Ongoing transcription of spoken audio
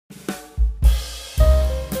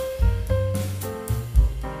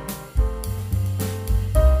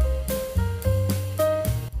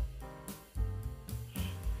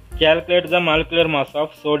Calculate the molecular mass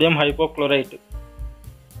of sodium hypochlorite.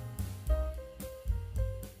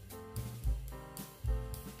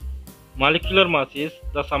 Molecular mass is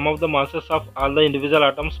the sum of the masses of all the individual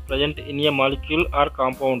atoms present in a molecule or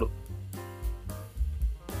compound.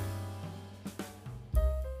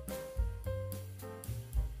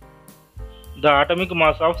 The atomic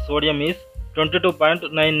mass of sodium is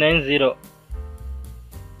 22.990.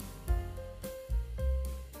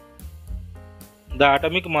 The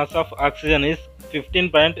atomic mass of oxygen is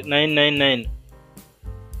 15.999.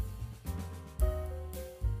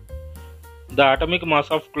 The atomic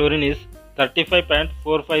mass of chlorine is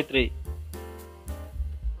 35.453.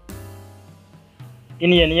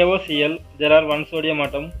 In NaOCl, there are one sodium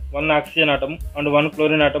atom, one oxygen atom and one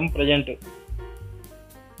chlorine atom present.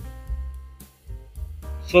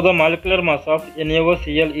 So the molecular mass of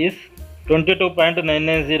NaOCl is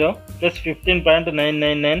 22.990 plus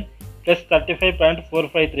 15.999 plus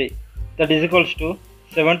 35.453, that is equals to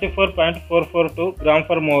 74.442 gram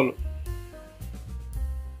per mole.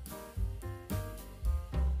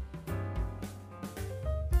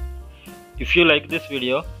 If you like this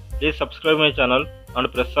video, please subscribe my channel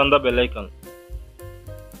and press on the bell icon.